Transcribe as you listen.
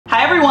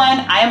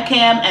am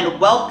Cam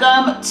and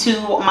welcome to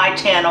my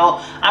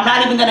channel. I'm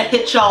not even gonna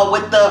hit y'all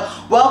with the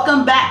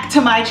welcome back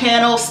to my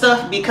channel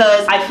stuff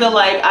because I feel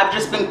like I've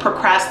just been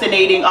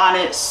procrastinating on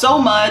it so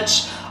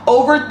much,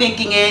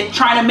 overthinking it,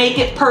 trying to make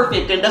it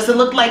perfect, and does it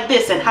look like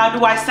this, and how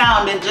do I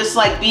sound, and just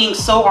like being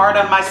so hard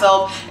on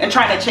myself and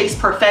trying to chase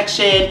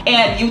perfection.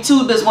 And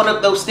YouTube is one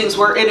of those things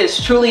where it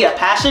is truly a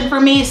passion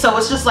for me, so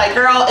it's just like,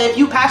 girl, if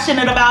you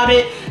passionate about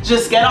it,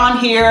 just get on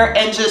here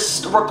and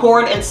just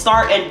record and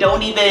start, and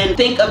don't even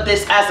think of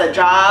this as a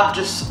job.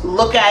 Just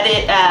look at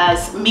it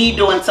as me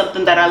doing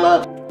something that I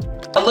love.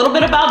 A little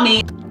bit about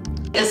me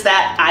is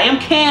that I am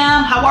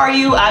Cam. How are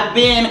you? I've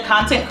been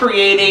content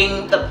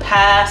creating the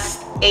past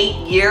 8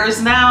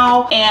 years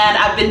now, and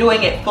I've been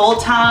doing it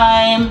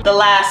full-time the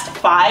last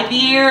 5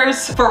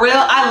 years. For real,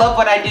 I love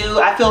what I do.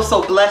 I feel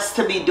so blessed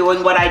to be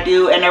doing what I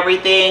do and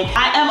everything.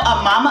 I am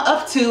a mama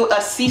of two,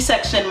 a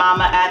C-section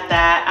mama at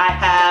that. I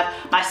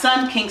have my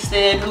son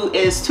Kingston, who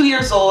is 2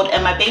 years old,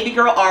 and my baby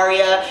girl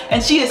Aria,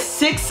 and she is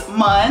 6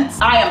 months.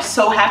 I am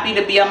so happy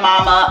to be a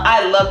mama.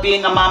 I love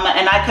being a mama,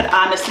 and I could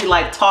honestly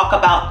like talk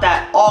about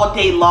that all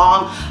day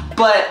long,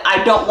 but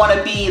I don't want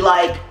to be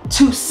like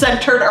too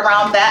centered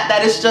around that.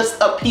 That is just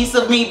a piece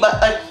of me,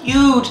 but a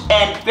huge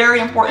and very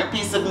important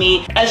piece of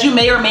me. As you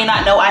may or may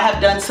not know, I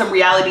have done some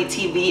reality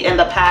TV in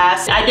the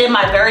past. I did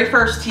my very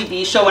first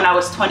TV show when I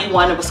was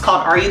 21. It was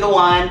called Are You the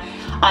One?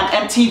 On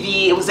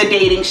MTV. It was a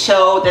dating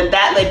show. Then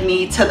that led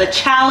me to The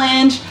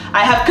Challenge.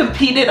 I have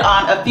competed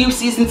on a few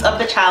seasons of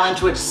The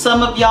Challenge, which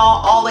some of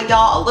y'all, all of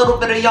y'all, a little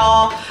bit of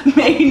y'all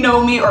may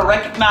know me or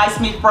recognize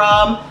me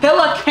from.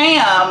 Hilla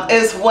Cam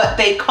is what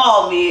they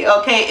call me,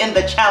 okay, in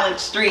the challenge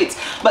streets.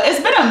 But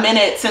it's been a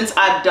minute since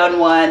I've done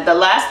one. The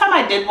last time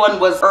I did one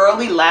was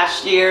early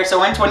last year, so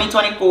we're in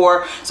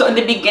 2024. So in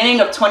the beginning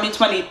of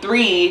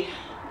 2023,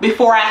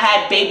 before I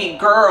had baby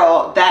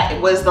girl, that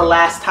was the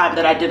last time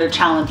that I did a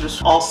challenge, was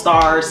All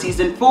Star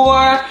season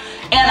 4.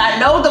 And I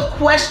know the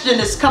question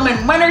is coming,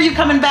 when are you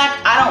coming back?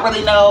 I don't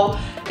really know.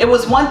 It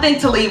was one thing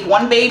to leave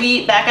one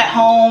baby back at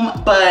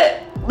home,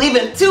 but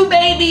leaving 2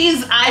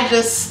 babies, I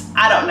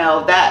don't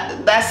know.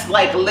 That's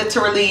like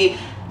literally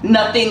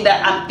nothing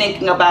that I'm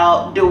thinking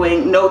about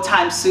doing no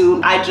time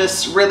soon. I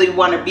just really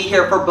want to be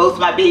here for both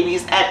my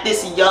babies at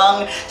this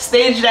young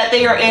stage that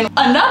they are in.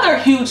 Another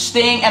huge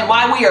thing, and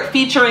why we are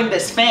featuring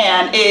this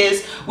fan,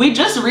 is we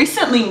just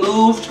recently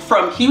moved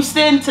from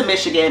Houston to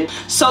Michigan.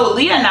 So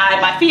Leah and I,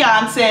 my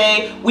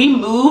fiance, we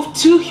moved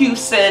to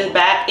Houston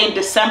back in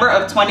December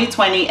of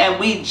 2020, and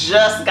we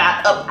just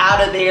got up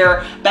out of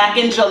there back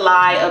in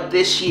July of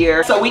this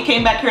year. So we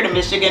came back here to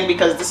Michigan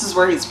because this is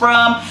where he's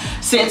from,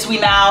 since we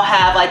now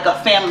have like a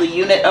family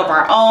unit of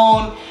our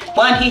own.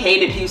 One, he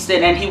hated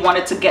Houston and he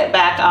wanted to get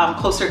back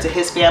closer to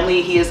his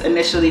family. He is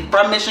initially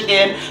from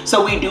Michigan,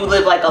 so we do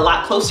live like a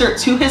lot closer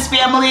to his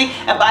family.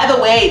 And by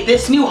the way,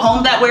 this new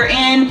home that we're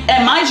in,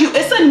 and mind you,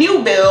 it's a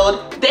new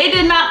build, they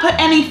did not put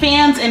any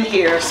fans in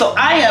here. So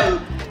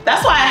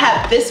that's why I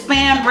have this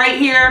fan right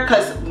here,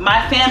 because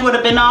my fan would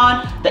have been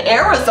on, the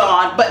air was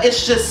on, but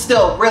it's just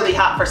still really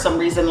hot for some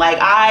reason. Like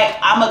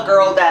I'm a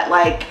girl that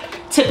like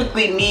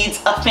typically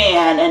needs a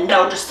fan, and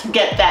just to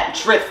get that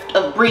drift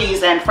of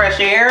breeze and fresh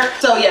air.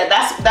 So yeah,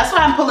 that's why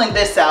I'm pulling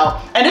this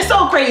out. And it's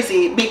so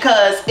crazy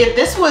because if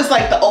this was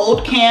like the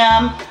old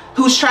Cam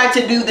who's tried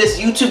to do this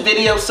YouTube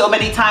video so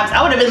many times,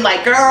 I would have been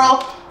like,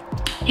 girl,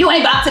 you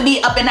ain't about to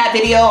be up in that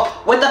video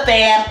with a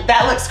fan.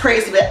 That looks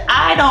crazy. But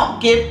I don't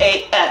give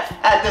a F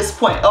at this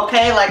point,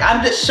 okay? Like,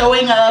 I'm just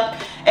showing up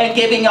and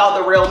giving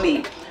y'all the real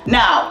me.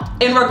 Now,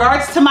 in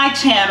regards to my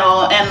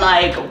channel and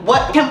like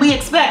what can we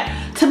expect,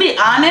 to be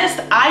honest,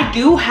 I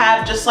do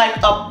have just like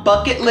a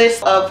bucket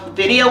list of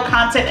video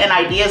content and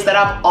ideas that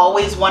I've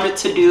always wanted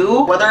to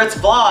do, whether it's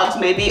vlogs,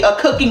 maybe a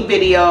cooking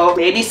video,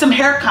 maybe some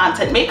hair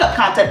content, makeup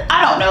content,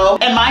 I don't know.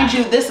 And mind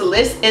you, this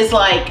list is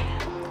like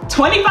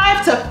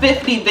 25 to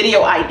 50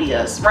 video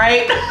ideas,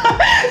 right?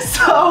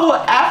 So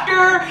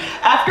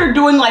after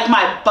doing like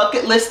my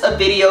bucket list of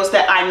videos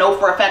that I know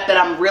for a fact that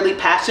I'm really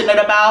passionate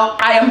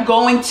about, I am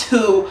going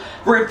to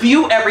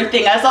review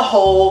everything as a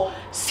whole,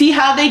 see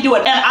how they do it.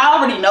 And I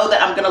already know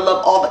that I'm gonna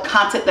love all the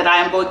content that I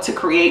am going to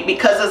create,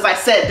 because as I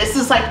said, this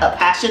is like a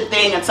passion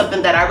thing and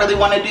something that I really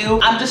want to do.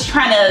 I'm just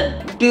trying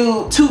to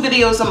do 2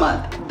 videos a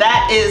month.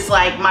 That is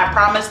like my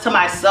promise to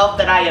myself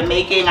that I am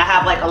making. I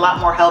have like a lot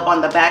more help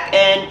on the back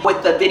end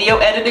with the video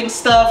editing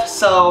stuff.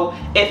 So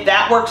if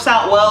that works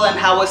out well and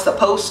how it's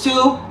supposed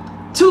to,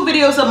 2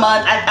 videos a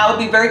month, I would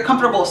be very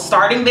comfortable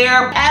starting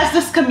there. As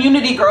this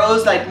community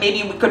grows, like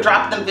maybe we could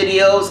drop them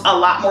videos a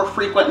lot more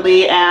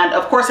frequently, and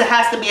of course it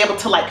has to be able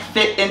to like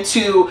fit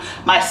into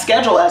my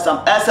schedule as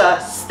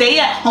a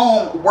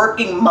stay-at-home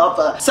working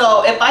mother.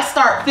 So if I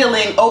start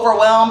feeling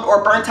overwhelmed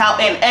or burnt out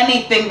in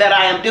anything that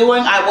I am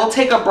doing, I will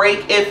take a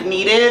break if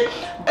needed.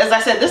 As I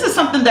said, this is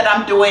something that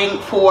I'm doing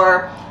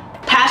for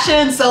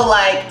passion. So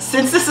like,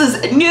 since this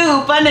is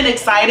new, fun, and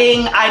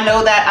exciting, I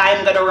know that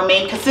I'm gonna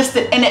remain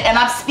consistent in it, and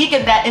I'm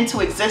speaking that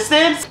into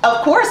existence. Of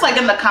course, like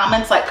in the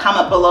comments, like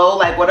comment below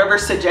like whatever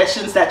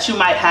suggestions that you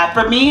might have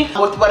for me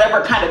with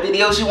whatever kind of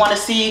videos you want to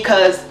see,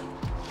 because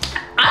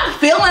I'm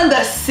feeling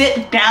the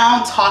sit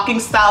down talking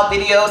style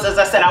videos. As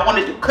I said, I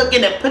want to do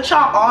cooking and put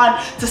y'all on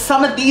to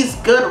some of these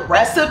good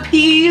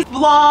recipes,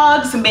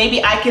 vlogs.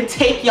 Maybe I can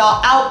take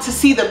y'all out to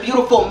see the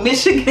beautiful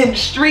Michigan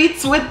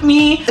streets with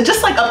me.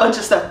 Just like a bunch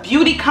of stuff,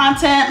 beauty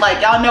content.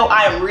 Like y'all know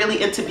I am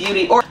really into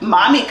beauty, or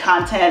mommy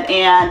content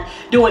and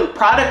doing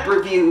product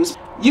reviews.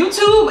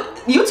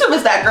 YouTube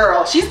is that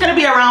girl. She's gonna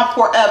be around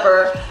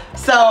forever.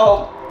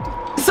 So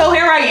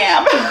here I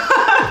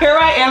am. Here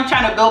I am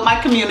trying to build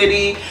my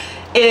community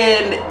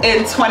in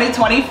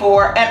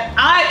 2024, and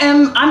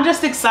I'm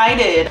just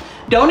excited.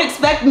 Don't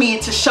expect me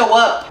to show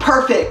up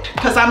perfect,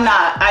 because I'm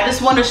not. I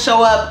just want to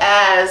show up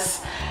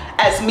as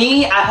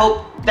me. I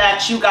hope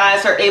that you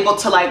guys are able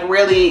to like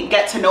really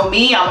get to know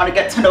me. I want to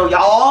get to know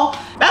y'all.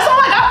 That's all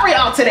I got for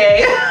y'all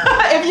today.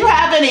 If you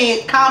have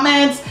any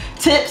comments,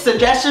 tips,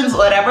 suggestions,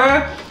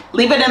 whatever,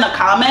 leave it in the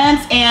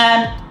comments.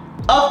 And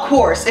of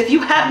course, if you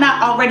have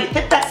not already,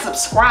 hit that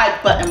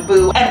subscribe button,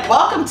 boo, and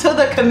welcome to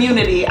the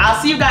community. I'll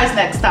see you guys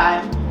next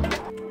time.